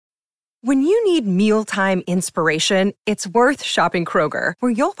When you need mealtime inspiration, it's worth shopping Kroger,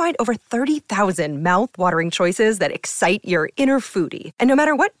 where you'll find over 30,000 mouth-watering choices that excite your inner foodie. And no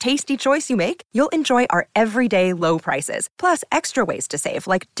matter what tasty choice you make, you'll enjoy our everyday low prices, plus extra ways to save,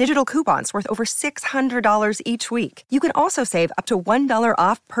 like digital coupons worth over $600 each week. You can also save up to $1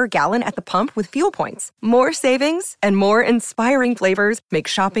 off per gallon at the pump with fuel points. More savings and more inspiring flavors make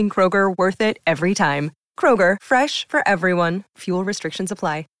shopping Kroger worth it every time. Kroger, fresh for everyone. Fuel restrictions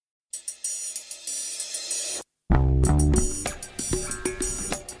apply.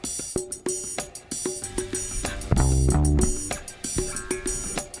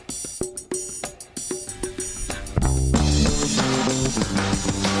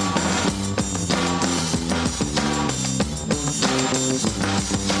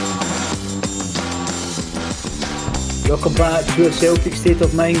 Welcome back to a Celtic State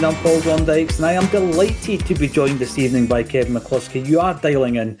of Mind. I'm Paul Gondikes and I am delighted to be joined this evening by Kevin McCluskey. You are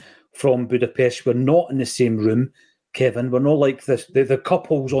dialing in from Budapest. We're not in the same room, Kevin. We're not like the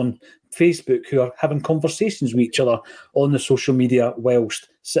couples on Facebook who are having conversations with each other on the social media whilst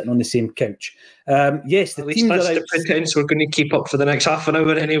sitting on the same couch. Yes, the teams that's are out. The pretense we're going to keep up for the next half an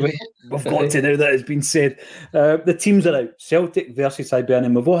hour anyway. We've got to now that has been said. The teams are out. Celtic versus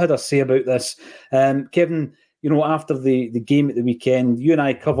Hibernian. We've all had our say about this. Kevin, you know, after the game at the weekend, you and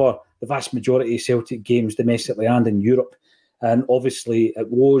I cover the vast majority of Celtic games domestically and in Europe. And obviously it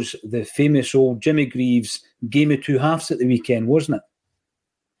was the famous old Jimmy Greaves game of two halves at the weekend, wasn't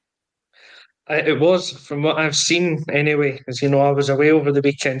it? It was, from what I've seen anyway. As you know, I was away over the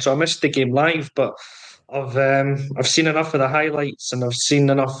weekend, so I missed the game live, but I've seen enough of the highlights and I've seen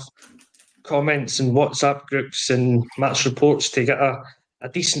enough comments and WhatsApp groups and match reports to get a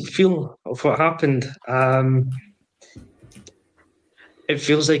decent feel of what happened. It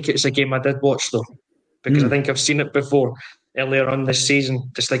feels like it's a game I did watch though, because I think I've seen it before earlier on this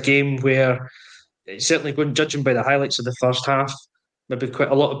season. Just a game where it's certainly going, judging by the highlights of the first half, maybe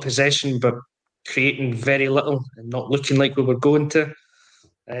quite a lot of possession, but creating very little and not looking like we were going to.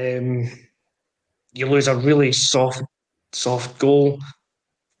 You lose a really soft goal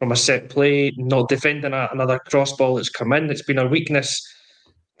from a set play, not defending another cross ball that's come in. It's been our weakness.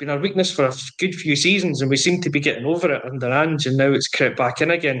 Been our weakness for a good few seasons, and we seem to be getting over it under Ange, and now it's crept back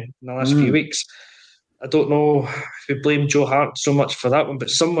in again in the last few weeks. I don't know if we blame Joe Hart so much for that one, but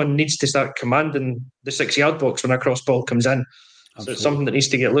someone needs to start commanding the 6-yard box when a cross ball comes in. Absolutely. So it's something that needs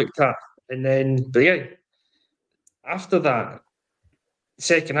to get looked at. And then, but yeah, after that,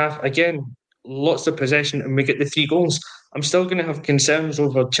 second half, again, lots of possession, and we get the 3 goals. I'm still going to have concerns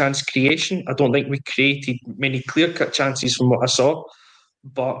over chance creation. I don't think we created many clear-cut chances from what I saw.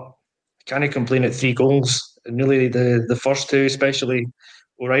 But can't complain at 3 goals. And really the first 2, especially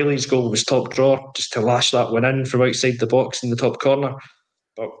O'Reilly's goal, was top drawer, just to lash that one in from outside the box in the top corner.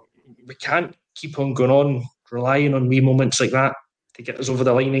 But we can't keep on going on, relying on wee moments like that to get us over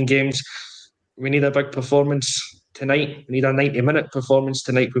the line in games. We need a big performance tonight. We need a 90-minute performance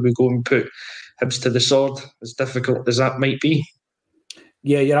tonight where we go and put Hibs to the sword, as difficult as that might be.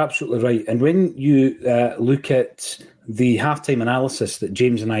 Yeah, you're absolutely right. And when you look at the halftime analysis that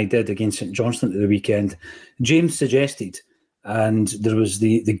James and I did against St Johnstone at the weekend, James suggested, and there was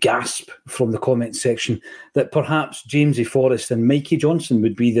the gasp from the comment section, that perhaps Jamesy Forrest and Mikey Johnson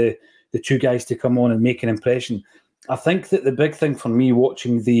would be the 2 guys to come on and make an impression. I think that the big thing for me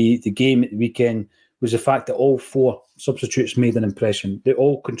watching the game at the weekend was the fact that all 4 substitutes made an impression. They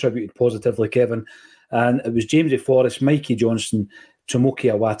all contributed positively, Kevin. And it was Jamesy Forrest, Mikey Johnson,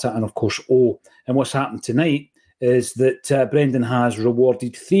 Tomoki Awata, and of course O. And what's happened tonight is that Brendan has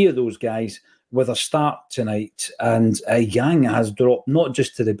rewarded 3 of those guys with a start tonight, and Yang has dropped not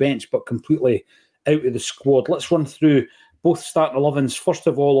just to the bench but completely out of the squad. Let's run through both starting 11s. First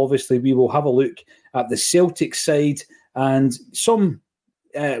of all, obviously, we will have a look at the Celtic side, and some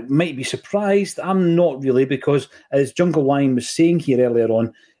might be surprised. I'm not really, because as Jungle Lion was saying here earlier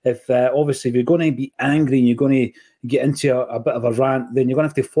on, if obviously if you're going to be angry and you're going to get into a bit of a rant, then you're going to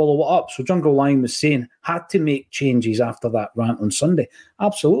have to follow it up. So Jungle Lion was saying had to make changes after that rant on Sunday.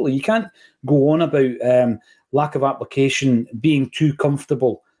 Absolutely. You can't go on about lack of application, being too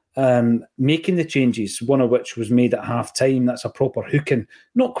comfortable, making the changes, one of which was made at half-time. That's a proper hooking,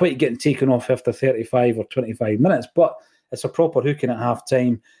 not quite getting taken off after 35 or 25 minutes, but it's a proper hooking at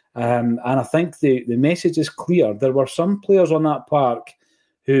half-time. And I think the message is clear. There were some players on that park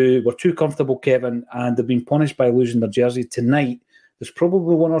who were too comfortable, Kevin, and they've been punished by losing their jersey. Tonight, there's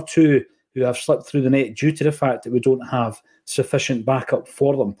probably 1 or 2 who have slipped through the net due to the fact that we don't have sufficient backup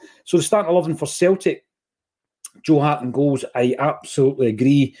for them. So the starting 11 for Celtic, Joe Hart in goals. I absolutely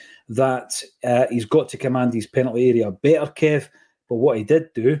agree that he's got to command his penalty area better, Kev. But what he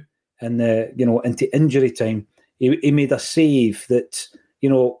did do in the into injury time. He made a save that,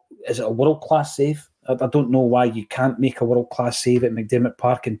 is it a world class save? I don't know why you can't make a world class save at McDermott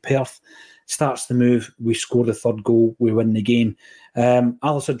Park in Perth. Starts the move, we score the third goal, we win the game.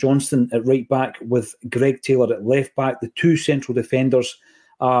 Alistair Johnston at right back with Greg Taylor at left back. The two central defenders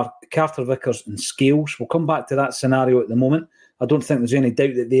are Carter Vickers and Scales. We'll come back to that scenario at the moment. I don't think there's any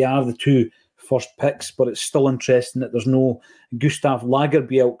doubt that they are the two first picks, but it's still interesting that there's no Gustav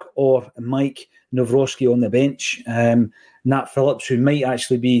Lagerbielke or Mike Nawrocki on the bench. Nat Phillips, who might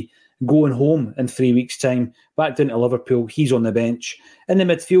actually be going home in 3 weeks' time, back down to Liverpool. He's on the bench. In the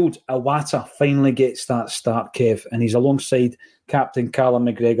midfield, Iwata finally gets that start, Kev, and he's alongside captain Callum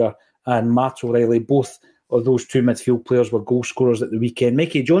McGregor and Matt O'Reilly. Both of those two midfield players were goal scorers at the weekend.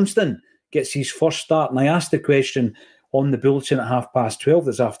 Mikey Johnston gets his first start, and I asked the question on the bulletin at 12:30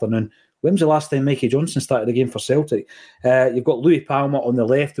 this afternoon, when was the last time Mikey Johnston started a game for Celtic? You've got Louis Palmer on the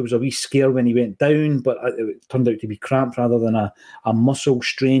left. There was a wee scare when he went down, but it turned out to be cramp rather than a muscle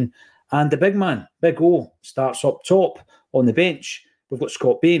strain. And the big man, Big O, starts up top on the bench. We've got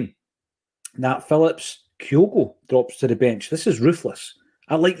Scott Bain, Nat Phillips, Kyogo drops to the bench. This is ruthless.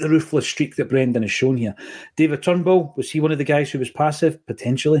 I like the ruthless streak that Brendan has shown here. David Turnbull, was he one of the guys who was passive?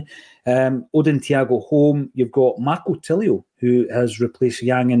 Potentially. Odin Thiago home. You've got Marco Tilio, who has replaced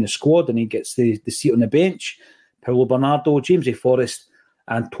Yang in the squad, and he gets the seat on the bench. Paulo Bernardo, James A. Forrest,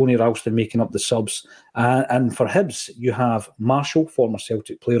 and Tony Ralston making up the subs. And for Hibs, you have Marshall, former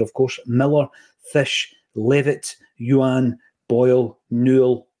Celtic player, of course, Miller, Fish, Levitt, Yuan, Boyle,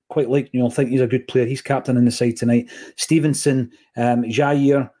 Newell. Quite like Newell, think he's a good player. He's captain in the side tonight. Stevenson,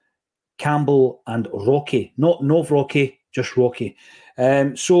 Jair, Campbell, and Rocky. Not Novrocky, just Rocky.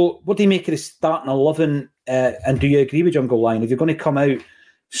 So what do you make of the starting 11? And do you agree with Jungle Lion? If you're going to come out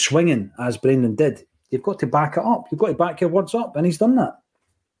swinging, as Brendan did, you've got to back it up. You've got to back your words up, and he's done that.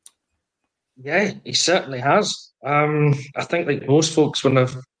 Yeah, he certainly has. I think, like most folks, when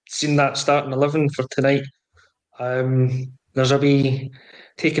I've seen that starting 11 for tonight, there's a wee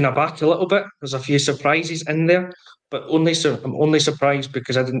taken aback a little bit. There's a few surprises in there, but I'm only surprised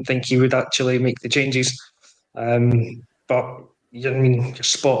because I didn't think he would actually make the changes. But you're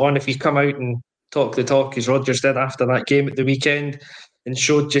spot on. If you come out and talk the talk as Rodgers did after that game at the weekend and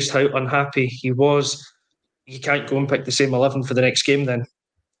showed just how unhappy he was, you can't go and pick the same 11 for the next game then.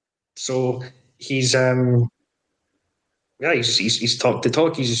 So he's talked the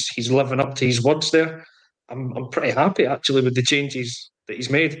talk. He's living up to his words there. I'm pretty happy actually with the changes that he's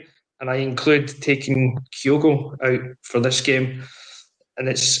made, and I include taking Kyogo out for this game. And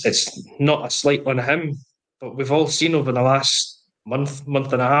it's not a slight on him, but we've all seen over the last month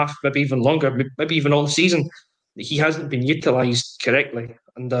and a half, maybe even longer, maybe even all season, that he hasn't been utilised correctly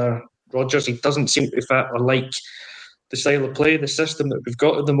under Rodgers. He doesn't seem to fit or like the style of play, the system that we've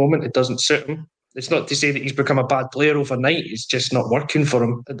got at the moment. It doesn't suit him. It's not to say that he's become a bad player overnight. It's just not working for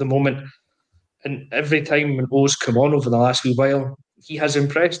him at the moment. And every time when O's come on over the last wee while, he has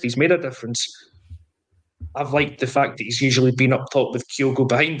impressed. He's made a difference. I've liked the fact that he's usually been up top with Kyogo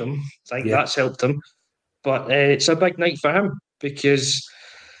behind him. I think that's helped him. But it's a big night for him because,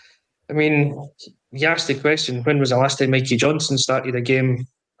 I mean, you asked the question, when was the last time Mikey Johnston started a game?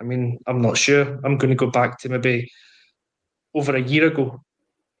 I mean, I'm not sure. I'm going to go back to maybe over a year ago.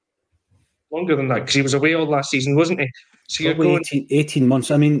 Longer than that, because he was away all last season, wasn't he? So you're going 18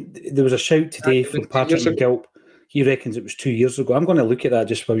 months. I mean, there was a shout today from Patrick McGilp. He reckons it was 2 years ago. I'm going to look at that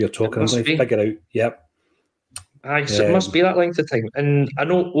just while you're talking. I'm going to figure out. Yep. Aye, so it must be that length of time. And I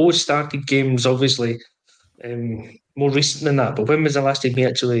know O started games, obviously, more recent than that. But when was the last time he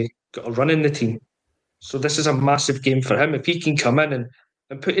actually got a run in the team? So this is a massive game for him. If he can come in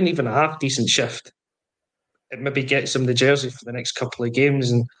and put in even a half-decent shift, it maybe gets him the jersey for the next couple of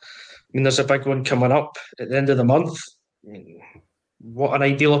games. And I mean, there's a big one coming up at the end of the month. I mean, what an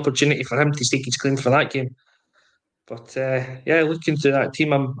ideal opportunity for him to stake his claim for that game. But looking through that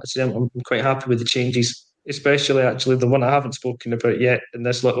team, I'm quite happy with the changes, especially actually the one I haven't spoken about yet in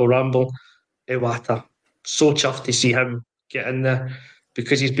this little ramble, Iwata. So chuffed to see him get in there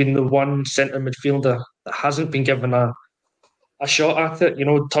because he's been the one centre midfielder that hasn't been given a shot at it. You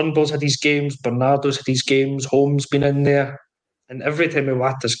know, Turnbull's had his games, Bernardo's had his games, Holmes been in there. And every time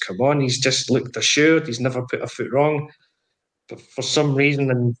Iwata's come on, he's just looked assured. He's never put a foot wrong. But for some reason,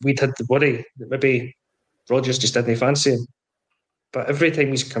 and we'd had the worry that maybe Rodgers just didn't fancy him. But every time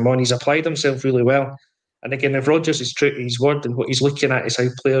he's come on, he's applied himself really well. And again, if Rodgers is true to his word and what he's looking at is how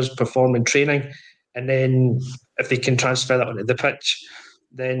players perform in training, and then if they can transfer that onto the pitch,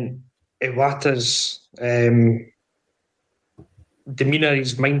 then Iwata's demeanour,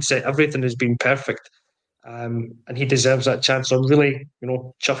 his mindset, everything has been perfect. and he deserves that chance. So I'm really,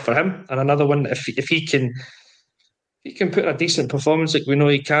 chuffed for him. And another one, if he can put a decent performance like we know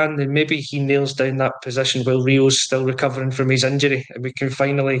he can, then maybe he nails down that position while Rio's still recovering from his injury, and we can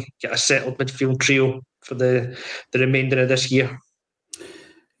finally get a settled midfield trio for the remainder of this year.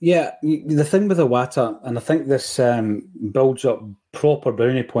 Yeah, the thing with Iwata, and I think this builds up proper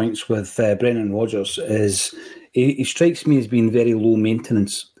brownie points with Brendan Rodgers, is he strikes me as being very low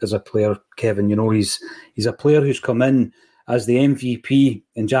maintenance as a player, Kevin. He's a player who's come in as the MVP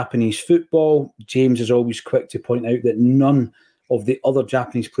in Japanese football. James is always quick to point out that none of the other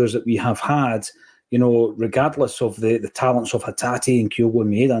Japanese players that we have had, regardless of the talents of Hatate and Kyogo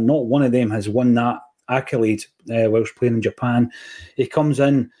and Maeda, not one of them has won that accolade whilst playing in Japan. He comes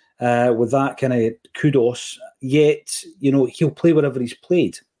in with that kind of kudos, yet he'll play wherever he's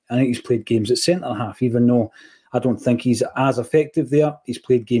played. I think he's played games at centre half, even though I don't think he's as effective there. He's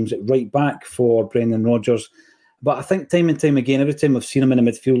played games at right back for Brendan Rodgers. But I think time and time again, every time I've seen him in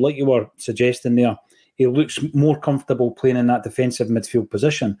the midfield, like you were suggesting there, he looks more comfortable playing in that defensive midfield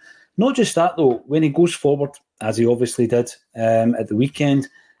position. Not just that, though, when he goes forward, as he obviously did at the weekend,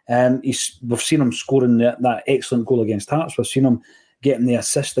 we've seen him scoring that excellent goal against Hearts. We've seen him getting the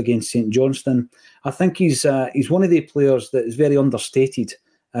assist against St Johnstone. I think he's one of the players that is very understated,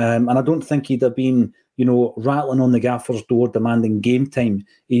 and I don't think he'd have been rattling on the gaffer's door demanding game time.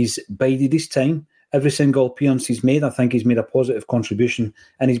 He's bided his time. Every single appearance he's made, I think he's made a positive contribution,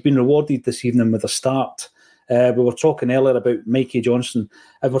 and he's been rewarded this evening with a start. We were talking earlier about Mikey Johnson.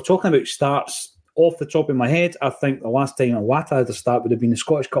 If we're talking about starts, off the top of my head, I think the last time Iwata had a start would have been the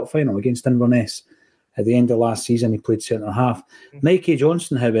Scottish Cup final against Inverness. At the end of last season, he played centre-half. Mikey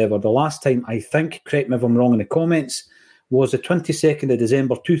Johnson, however, the last time, I think, correct me if I'm wrong in the comments, was the 22nd of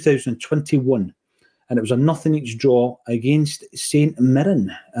December 2021. And it was a nothing each draw against St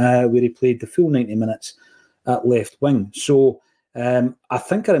Mirren, where he played the full 90 minutes at left wing. So I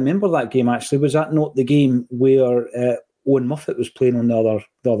think I remember that game, actually. Was that not the game where Owen Muffet was playing on the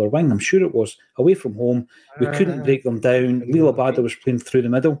other wing? I'm sure it was. Away from home. We couldn't break them down. Lila Bada was playing through the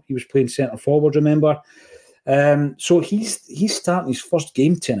middle. He was playing centre forward, remember? So he's starting his first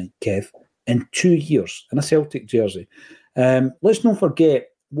game tonight, Kev, in 2 years in a Celtic jersey. Let's not forget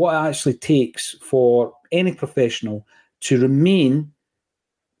what it actually takes for any professional to remain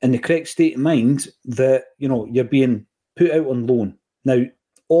in the correct state of mind that, you're being put out on loan. Now,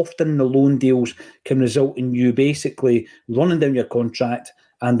 often the loan deals can result in you basically running down your contract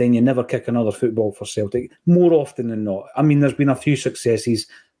and then you never kick another football for Celtic, more often than not. I mean, there's been a few successes,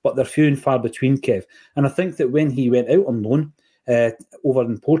 but they're few and far between, Kev. And I think that when he went out on loan over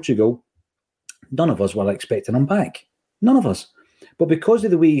in Portugal, none of us were expecting him back. None of us. But because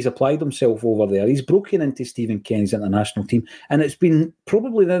of the way he's applied himself over there, he's broken into Stephen Kenny's international team. And it's been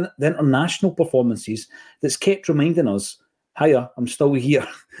probably the international performances that's kept reminding us, hiya, I'm still here.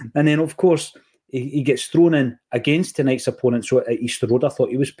 And then, of course, he gets thrown in against tonight's opponent. So at Easter Road, I thought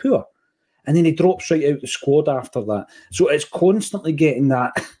he was poor. And then he drops right out the squad after that. So it's constantly getting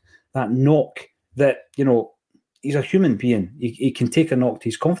that knock that, he's a human being. He can take a knock to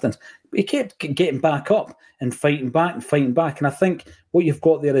his confidence. But he kept getting back up and fighting back. And I think what you've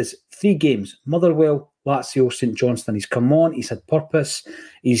got there is 3 games. Motherwell, Lazio, St Johnstone. He's come on. He's had purpose.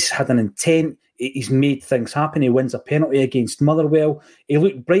 He's had an intent. He's made things happen. He wins a penalty against Motherwell. He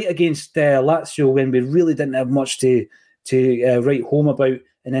looked bright against Lazio when we really didn't have much to write home about.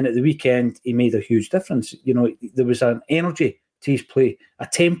 And then at the weekend, he made a huge difference. There was an energy to his play, a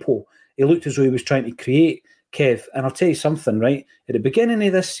tempo. He looked as though he was trying to create, Kev. And I'll tell you something, right? At the beginning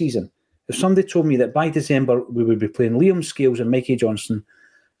of this season, if somebody told me that by December we would be playing Liam Scales and Mikey Johnson,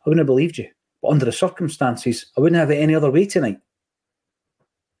 I wouldn't have believed you. But under the circumstances, I wouldn't have it any other way tonight.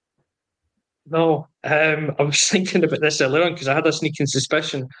 No, I was thinking about this earlier on because I had a sneaking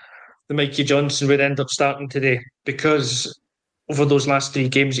suspicion that Mikey Johnson would end up starting today because over those last 3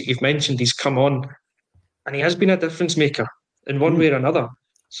 games that you've mentioned, he's come on and he has been a difference maker in one way or another.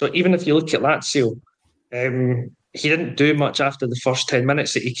 So even if you look at Lazio, he didn't do much after the first 10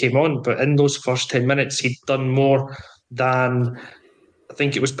 minutes that he came on, but in those first 10 minutes, he'd done more than, I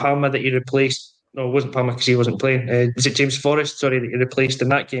think it was Palma that he replaced. No, it wasn't Palma because he wasn't playing. Was it James Forrest, that he replaced in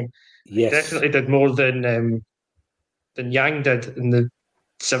that game? Yes. He definitely did more than Yang did in the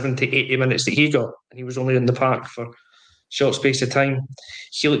 70, 80 minutes that he got. And he was only in the park for a short space of time.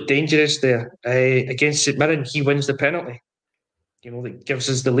 He looked dangerous there. Against St Mirren, he wins the penalty. That gives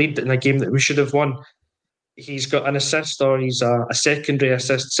us the lead in a game that we should have won. He's got an assist, or he's a secondary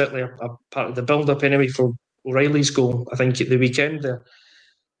assist, certainly a part of the build-up anyway for O'Reilly's goal, I think, at the weekend there.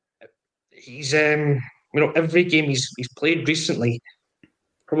 He's, every game he's played recently,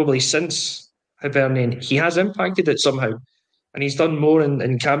 probably since Hibernian, he has impacted it somehow. And he's done more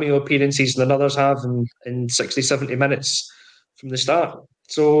in cameo appearances than others have in 60, 70 minutes from the start.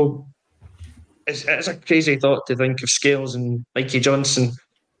 So it's a crazy thought to think of Scales and Mikey Johnson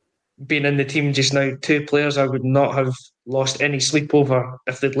being in the team just now. Two players I would not have lost any sleep over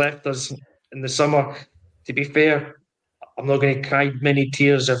if they'd left us in the summer. To be fair, I'm not going to cry many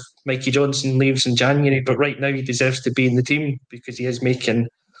tears if Mikey Johnson leaves in January, but right now he deserves to be in the team because he is making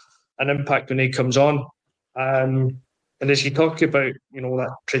an impact when he comes on. And as you talk about,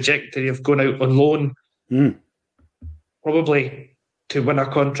 that trajectory of going out on loan, probably to win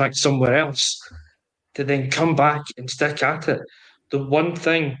a contract somewhere else, to then come back and stick at it. The one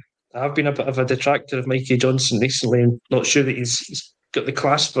thing, I've been a bit of a detractor of Mikey Johnson recently, and not sure that he's got the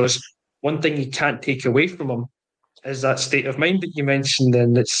class for us. One thing you can't take away from him is that state of mind that you mentioned,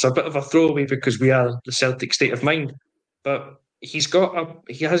 and it's a bit of a throwaway because we are the Celtic state of mind. But he has got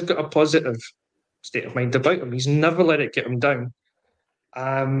a positive state of mind about him. He's never let it get him down.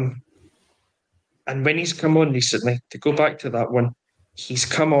 And when he's come on recently, to go back to that one, he's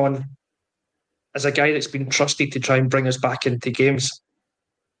come on as a guy that's been trusted to try and bring us back into games.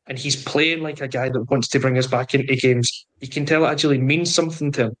 And he's playing like a guy that wants to bring us back into games. You can tell it actually means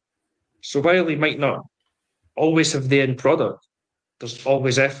something to him. So while he might not always have the end product, there's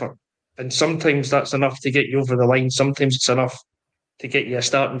always effort. And sometimes that's enough to get you over the line. Sometimes it's enough to get you a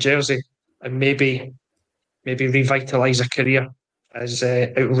starting jersey and maybe revitalise a career. As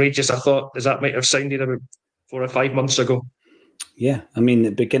outrageous I thought as that might have sounded about 4 or 5 months ago. Yeah, I mean,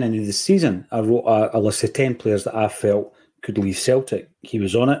 at the beginning of the season, I wrote a list of 10 players that I felt could leave Celtic. He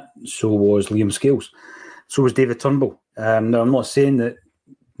was on it, so was Liam Scales, so was David Turnbull. Now, I'm not saying that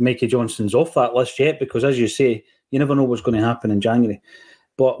Mikey Johnson's off that list yet, because as you say, you never know what's going to happen in January.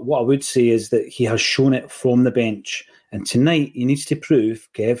 But what I would say is that he has shown it from the bench. And tonight, he needs to prove,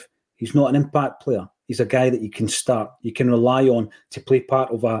 Kev, he's not an impact player. He's a guy that you can start, you can rely on to play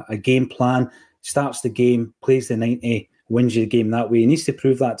part of a game plan, starts the game, plays the 90, wins you the game that way. He needs to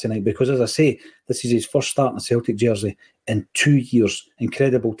prove that tonight because, as I say, this is his first start in a Celtic jersey in 2 years.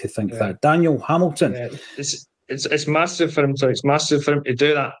 Incredible to think that. Daniel Hamilton. Yeah, it's massive for him. So it's massive for him to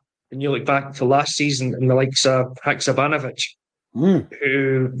do that. And you look back to last season and the likes of Haksabanovic,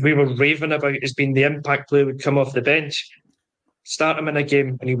 who we were raving about as being the impact player would come off the bench, start him in a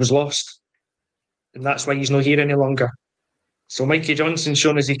game and he was lost. And that's why he's not here any longer. So Mikey Johnson's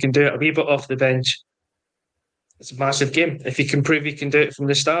shown us he can do it a wee bit off the bench. It's a massive game. If he can prove he can do it from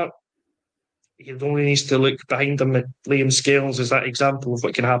the start, he only needs to look behind him at Liam Scales as that example of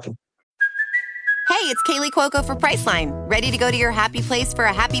what can happen. Hey, it's Kaylee Cuoco for Priceline. Ready to go to your happy place for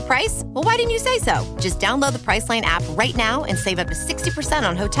a happy price? Well, why didn't you say so? Just download the Priceline app right now and save up to 60%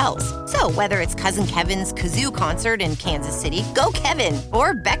 on hotels. So whether it's Cousin Kevin's Kazoo Concert in Kansas City, go Kevin,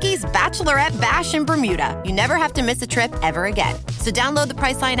 or Becky's Bachelorette Bash in Bermuda, you never have to miss a trip ever again. So download the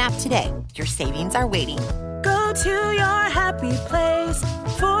Priceline app today. Your savings are waiting. Go to your happy place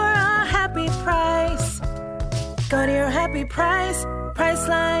for a happy price. Go to your happy price,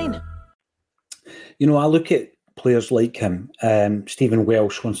 Priceline. You know, I look at players like him, Stephen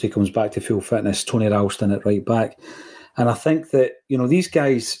Welsh, once he comes back to full fitness, Tony Ralston at right back. And I think that, you know, these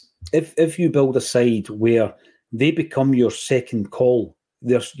guys, if you build a side where they become your second call,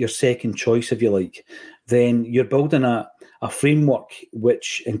 your second choice, if you like, then you're building a framework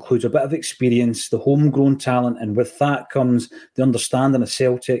which includes a bit of experience, the homegrown talent, and with that comes the understanding of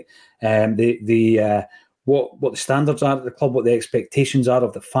Celtic, what the standards are at the club, what the expectations are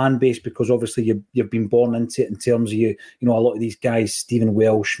of the fan base, because obviously you've been born into it in terms of you know, a lot of these guys, Stephen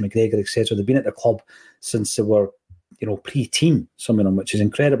Welsh, McGregor, etc., they've been at the club since they were, you know, pre-teen, some of them, which is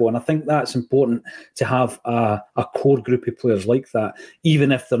incredible. And I think that's important to have a core group of players like that,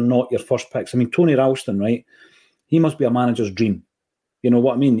 even if they're not your first picks. I mean, Tony Ralston, right? He must be a manager's dream. You know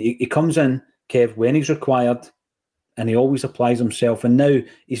what I mean? He comes in, Kev, when he's required, and he always applies himself. And now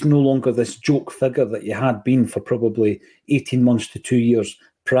he's no longer this joke figure that you had been for probably 18 months to 2 years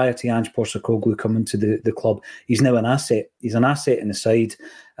prior to Ange Postecoglou coming to the club. He's now an asset. He's an asset in the side.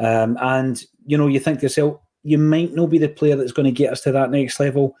 And, you know, you think to yourself, you might not be the player that's going to get us to that next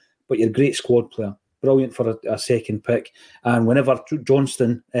level, but you're a great squad player. Brilliant for a second pick. And whenever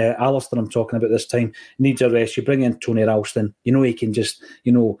Johnston, Alistair I'm talking about this time, needs a rest, you bring in Tony Ralston. You know he can just,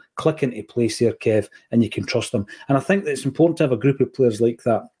 you know, click into place there, Kev, and you can trust him. And I think that it's important to have a group of players like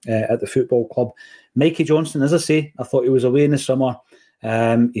that at the football club. Mikey Johnson, as I say, I thought he was away in the summer.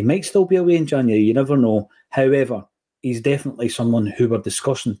 He might still be away in January. You never know. However, he's definitely someone who we're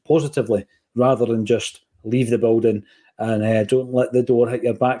discussing positively rather than just leave the building and don't let the door hit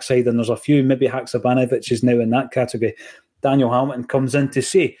your backside. And there's a few, maybe Haksabanovic is now in that category. Daniel Hamilton comes in to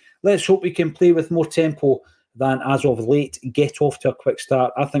say, let's hope we can play with more tempo than as of late, get off to a quick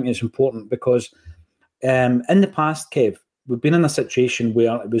start. I think it's important because in the past, Kev, we've been in a situation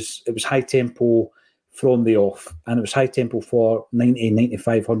where it was high tempo from the off, and it was high tempo for 90,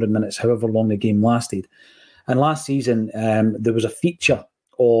 95, 100 minutes, however long the game lasted. And last season, there was a feature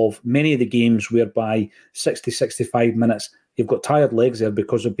of many of the games whereby 60, 65 minutes, you've got tired legs there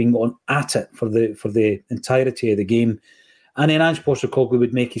because of being on at it for the entirety of the game. And then Ange Postecoglou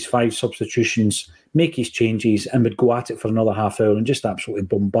would make his 5 substitutions, make his changes, and would go at it for another half hour and just absolutely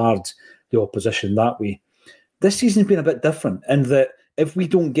bombard the opposition that way. This season's been a bit different in that if we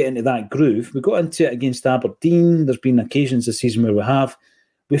don't get into that groove, we got into it against Aberdeen, there's been occasions this season where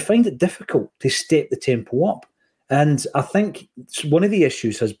we find it difficult to step the tempo up. And I think one of the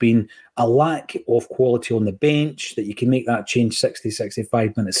issues has been a lack of quality on the bench, that you can make that change 60,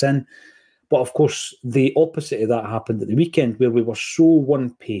 65 minutes in. But of course, the opposite of that happened at the weekend where we were so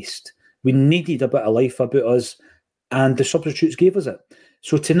one-paced. We needed a bit of life about us, and the substitutes gave us it.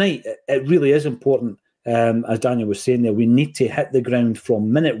 So tonight, it really is important, as Daniel was saying there, we need to hit the ground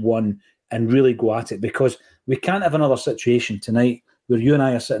from minute one and really go at it, because we can't have another situation tonight where you and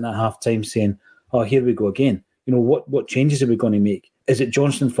I are sitting at half-time saying, oh, here we go again. You know, what changes are we going to make? Is it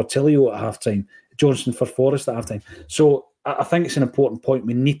Johnston for Tillio at half-time? Johnston for Forrest at half-time? So I think it's an important point.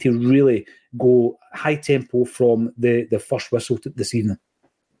 We need to really go high tempo from the first whistle this evening.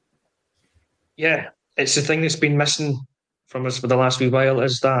 Yeah, it's the thing that's been missing from us for the last wee while,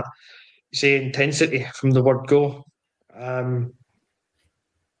 is that, you say, intensity from the word go.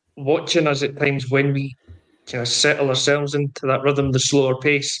 Watching us at times when we kind of settle ourselves into that rhythm, the slower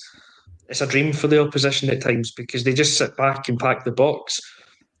pace, it's a dream for the opposition at times, because they just sit back and pack the box.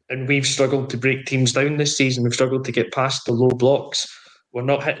 And we've struggled to break teams down this season. We've struggled to get past the low blocks. We're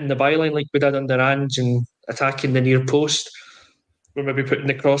not hitting the byline like we did under Ange and attacking the near post. We're maybe putting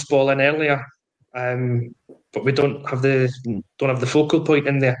the cross ball in earlier, but we don't have the focal point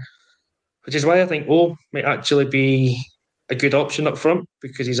in there, which is why I think might actually be a good option up front,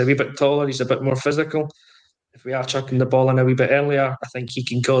 because he's a wee bit taller, he's a bit more physical. If we are chucking the ball in a wee bit earlier, I think he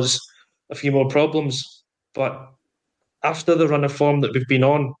can cause a few more problems. But after the run of form that we've been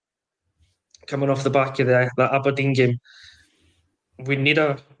on, coming off the back of the Aberdeen game, we need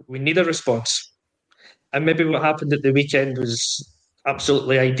a response. And maybe what happened at the weekend was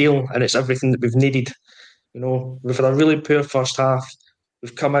absolutely ideal, and it's everything that we've needed. You know, we've had a really poor first half.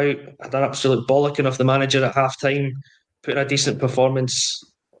 We've come out, had an absolute bollocking of the manager at half-time, put in a decent performance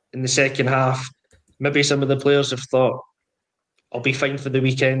in the second half. Maybe some of the players have thought, I'll be fine for the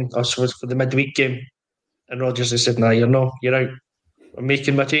weekend, or for the midweek game. And Rodgers has said, nah, you're out. I'm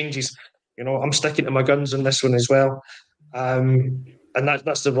making my changes. You know, I'm sticking to my guns on this one as well. And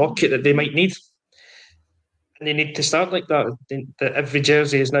that's the rocket that they might need. And they need to start like that. That every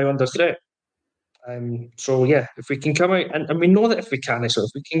jersey is now under threat. So, yeah, if we can come out, and we know that if we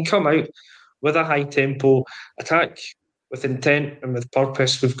can come out with a high tempo attack, with intent and with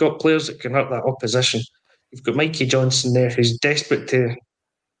purpose, we've got players that can hurt that opposition. You've got Mikey Johnson there, who's desperate to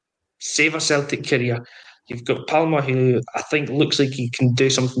save a Celtic career. You've got Palmer, who I think looks like he can do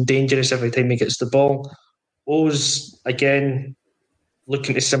something dangerous every time he gets the ball. O's, again,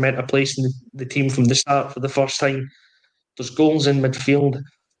 looking to cement a place in the team from the start for the first time. There's goals in midfield.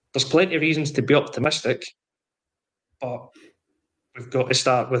 There's plenty of reasons to be optimistic, but we've got to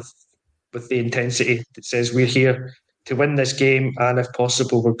start with the intensity that says we're here to win this game, and if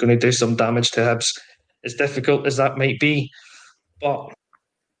possible, we're going to do some damage to Hibs. As difficult as that might be, but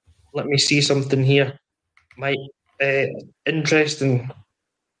let me see something here. My interesting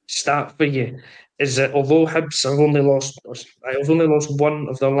stat for you is that although Hibs have only lost one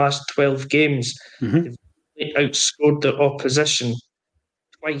of their last 12 games, they've outscored their opposition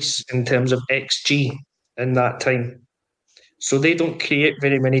twice in terms of XG in that time. So they don't create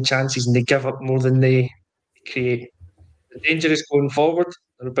very many chances, and they give up more than they create. The danger is going forward.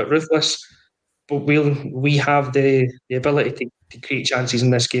 They're a bit ruthless, but we have the ability to create chances in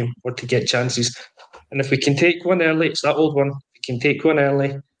this game, or to get chances. And if we can take one early, it's that old one. If we can take one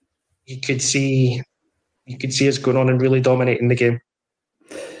early, you could see us going on and really dominating the game.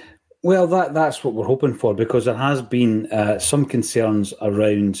 Well, that's what we're hoping for, because there has been some concerns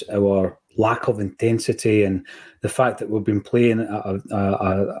around our lack of intensity and the fact that we've been playing at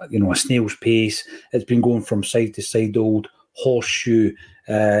a snail's pace. It's been going from side to side, old horseshoe,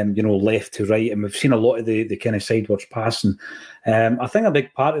 left to right, and we've seen a lot of the kind of sideways passing. I think a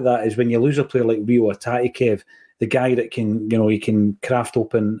big part of that is when you lose a player like Rio Atati, Kev, the guy that he can craft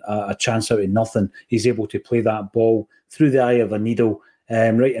open a chance out of nothing. He's able to play that ball through the eye of a needle,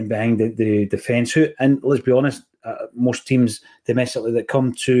 right in behind the defence. And let's be honest, most teams domestically that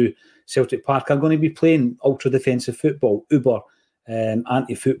come to Celtic Park are going to be playing ultra-defensive football,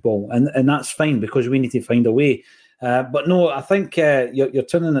 anti-football, and that's fine because we need to find a way. But no, I think you're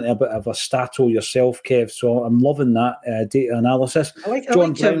turning into a bit of a stato yourself, Kev, so I'm loving that data analysis. I like a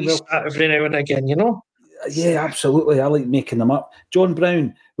wee stat every now and again, you know? Yeah, absolutely. I like making them up. John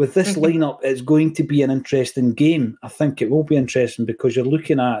Brown, with this lineup, it's going to be an interesting game. I think it will be interesting because you're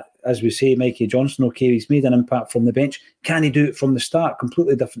looking at, as we say, Mikey Johnson, okay, he's made an impact from the bench. Can he do it from the start?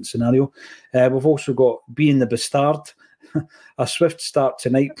 Completely different scenario. We've also got being the Bastard. A swift start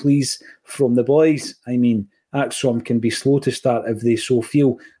tonight, please, from the boys. I mean, Acsom can be slow to start if they so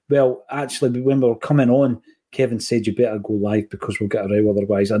feel. Well, actually, when we were coming on, Kevin said you better go live because we'll get a row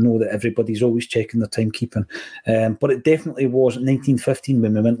otherwise. I know that everybody's always checking their timekeeping. But it definitely was 1915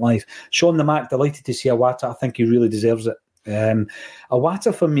 when we went live. Sean the Mac, delighted to see Iwata. I think he really deserves it.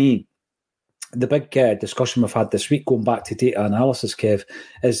 Iwata, for me, the big discussion we've had this week, going back to data analysis, Kev,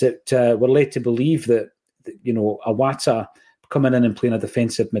 is that we're led to believe that, Iwata coming in and playing a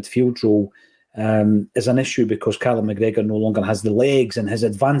defensive midfield role is an issue because Callum McGregor no longer has the legs in his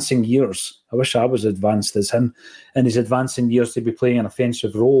advancing years. I wish I was advanced as him in his advancing years to be playing an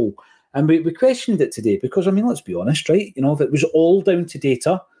offensive role. And we questioned it today because, let's be honest, right? If it was all down to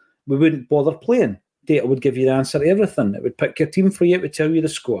data, we wouldn't bother playing. Data would give you the answer to everything. It would pick your team for you. It would tell you the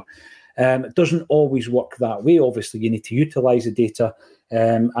score. It doesn't always work that way. Obviously, you need to utilise the data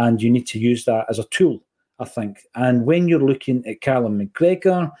and you need to use that as a tool, I think. And when you're looking at Callum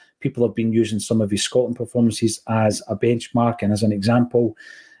McGregor, people have been using some of his Scotland performances as a benchmark and as an example.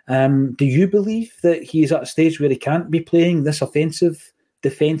 Do you believe that he is at a stage where he can't be playing this offensive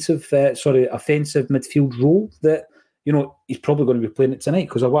midfield role that, he's probably going to be playing it tonight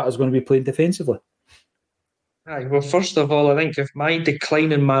because Iwata's going to be playing defensively? Aye, well, first of all, I think if my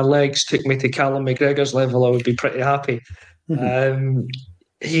decline in my legs took me to Callum McGregor's level, I would be pretty happy. I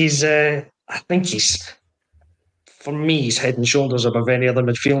think he's, for me, he's head and shoulders above any other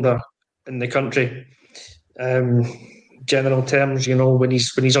midfielder in the country. General terms, when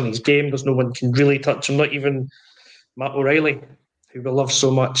he's on his game, there's no one can really touch him, not even Matt O'Reilly, who we love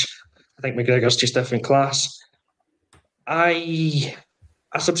so much. I think McGregor's just different class. I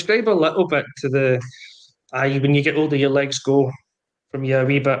subscribe a little bit to when you get older, your legs go from you a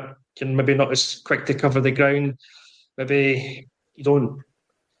wee bit. You're maybe not as quick to cover the ground. Maybe you don't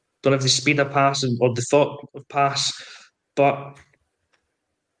have the speed of pass or the thought of pass. But,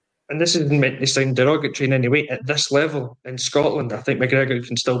 and this isn't meant to sound derogatory in any way, at this level in Scotland, I think McGregor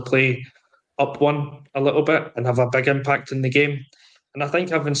can still play up one a little bit and have a big impact in the game. And I think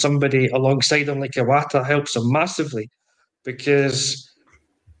having somebody alongside him like Iwata helps him massively because,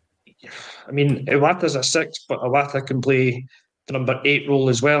 Iwata's a 6, but Iwata can play the number 8 role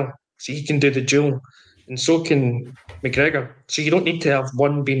as well. So he can do the dual, and so can McGregor. So you don't need to have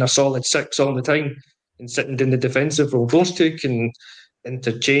one being a solid 6 all the time and sitting in the defensive role. Those two can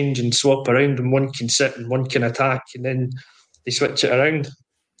interchange and swap around, and one can sit and one can attack, and then they switch it around.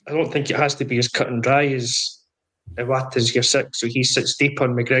 I don't think it has to be as cut and dry as Iwata's your 6, so he sits deep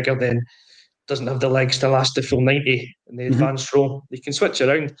on McGregor, then doesn't have the legs to last the full 90 in the advanced role. They can switch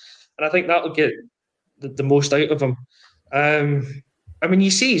around. And I think that'll get the most out of him.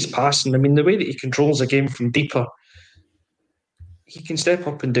 You see his passing. The way that he controls a game from deeper, he can step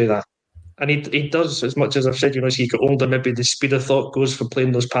up and do that. And he does, as much as I've said, as he got older, maybe the speed of thought goes for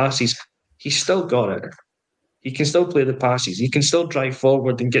playing those passes. He's still got it. He can still play the passes. He can still drive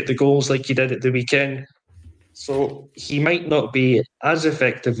forward and get the goals like he did at the weekend. So he might not be as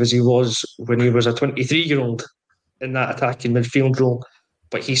effective as he was when he was a 23-year-old in that attacking midfield role.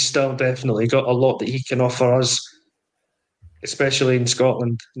 But he's still definitely got a lot that he can offer us, especially in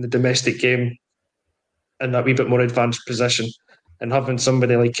Scotland, in the domestic game, in that wee bit more advanced position. And having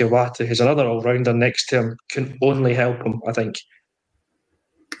somebody like Iwata, who's another all-rounder next to him, can only help him, I think.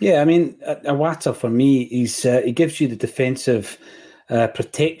 Yeah, Iwata, for me, he gives you the defensive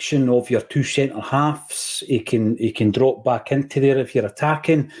protection of your two centre-halves. He can drop back into there if you're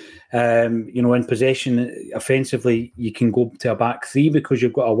attacking. In possession, offensively, you can go to a back three because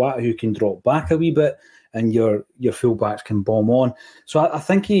you've got Iwata who can drop back a wee bit and your full-backs can bomb on. So I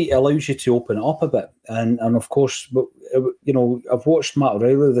think he allows you to open it up a bit. And of course, I've watched Matt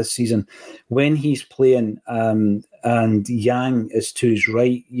O'Reilly this season. When he's playing and Yang is to his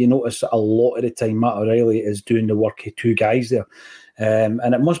right, you notice a lot of the time Matt O'Reilly is doing the work of two guys there.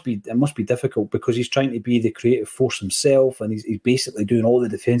 And it must be difficult because he's trying to be the creative force himself, and he's basically doing all the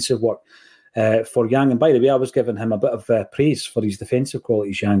defensive work for Yang. And by the way, I was giving him a bit of praise for his defensive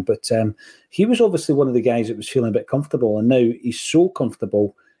qualities, Yang, but he was obviously one of the guys that was feeling a bit comfortable, and now he's so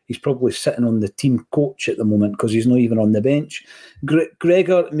comfortable he's probably sitting on the team coach at the moment because he's not even on the bench.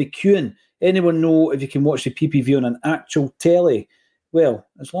 Gregor McEwen, anyone know if you can watch the PPV on an actual telly? Well,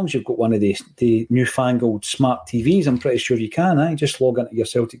 as long as you've got one of the newfangled smart TVs, I'm pretty sure you can. Just log into your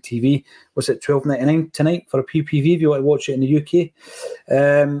Celtic TV. What's it, $12.99 tonight for a PPV if you want to watch it in the UK?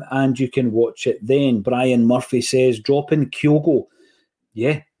 And you can watch it then. Brian Murphy says, dropping Kyogo.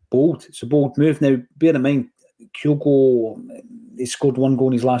 Yeah, bold. It's a bold move. Now, bear in mind, Kyogo, he scored 1 goal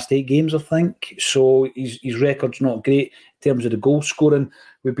in his last 8 games, I think. So his record's not great in terms of the goal scoring.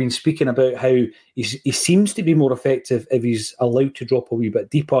 We've been speaking about how he seems to be more effective if he's allowed to drop a wee bit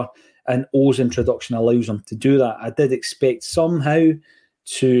deeper, and O's introduction allows him to do that. I did expect somehow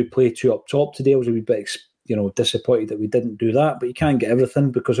to play 2 up top today. I was a wee bit disappointed that we didn't do that, but you can't get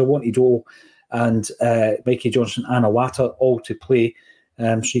everything because I wanted O and Mikey Johnson and Iwata all to play.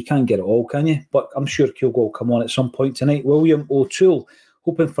 So you can't get it all, can you? But I'm sure Kyogo will come on at some point tonight. William O'Toole,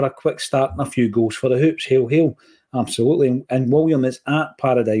 hoping for a quick start and a few goals for the Hoops. Hail, hail. Absolutely. And William is at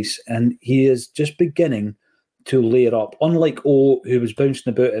Paradise, and he is just beginning to layer up. Unlike O, who was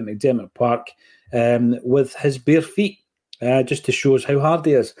bouncing about at McDermott Park with his bare feet, just to show us how hard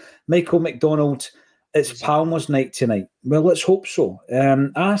he is. Michael McDonald, it's Palmer's night tonight. Well, let's hope so. I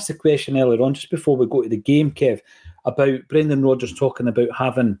asked the question earlier on, just before we go to the game, Kev, about Brendan Rodgers talking about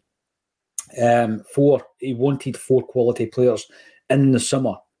having 4. He wanted 4 quality players in the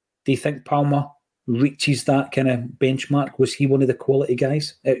summer. Do you think Palmer reaches that kind of benchmark? Was he one of the quality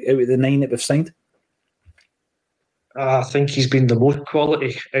guys out of the 9 that we've signed? I think he's been the most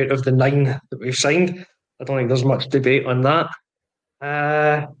quality out of the 9 that we've signed. I don't think there's much debate on that.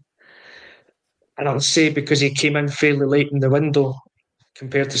 And I'll say because he came in fairly late in the window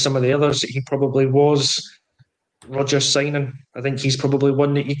compared to some of the others, he probably was Rodgers signing. I think he's probably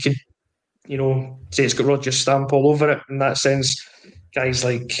one that you could, say it's got Rodgers' stamp all over it in that sense. Guys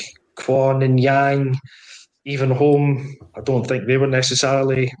like Kwon and Yang, even Home, I don't think they were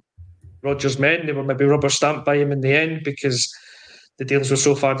necessarily Rodgers' men. They were maybe rubber stamped by him in the end because the deals were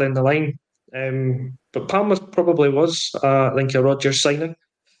so far down the line. But Palmer probably was, I think, a Rodgers signing.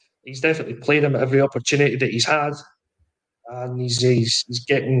 He's definitely played him at every opportunity that he's had, and he's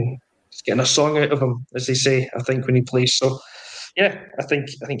getting a song out of him, as they say, I think, when he plays. So, yeah, I think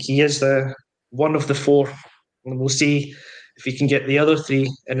he is the one of the 4, and we'll see if he can get the other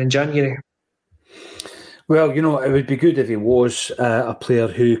 3 in January. Well, it would be good if he was a player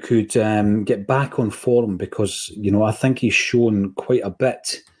who could get back on form because, I think he's shown quite a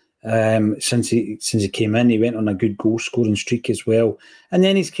bit since he came in. He went on a good goal scoring streak as well, and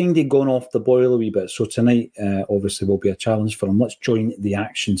then he's kind of gone off the boil a wee bit. So tonight obviously will be a challenge for him. Let's join the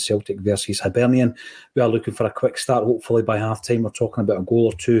action. Celtic versus Hibernian. We are looking for a quick start, hopefully by half time. We're talking about a goal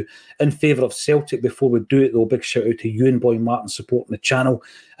or 2 in favour of Celtic. Before we do it though, big shout out to Ewan Boy Martin supporting the channel,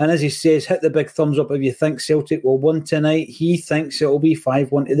 and as he says, hit the big thumbs up if you think Celtic will win tonight. He thinks it'll be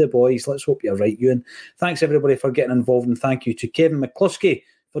 5-1 to the boys. Let's hope you're right, Ewan. Thanks everybody for getting involved, and thank you to Kevin McCluskey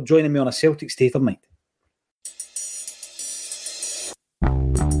for joining me on a Celtic State of Mind.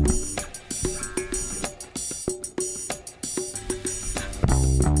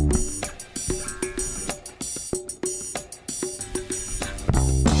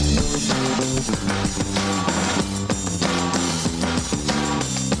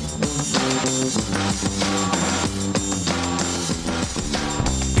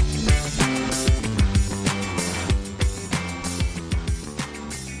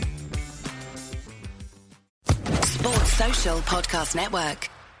 Podcast Network.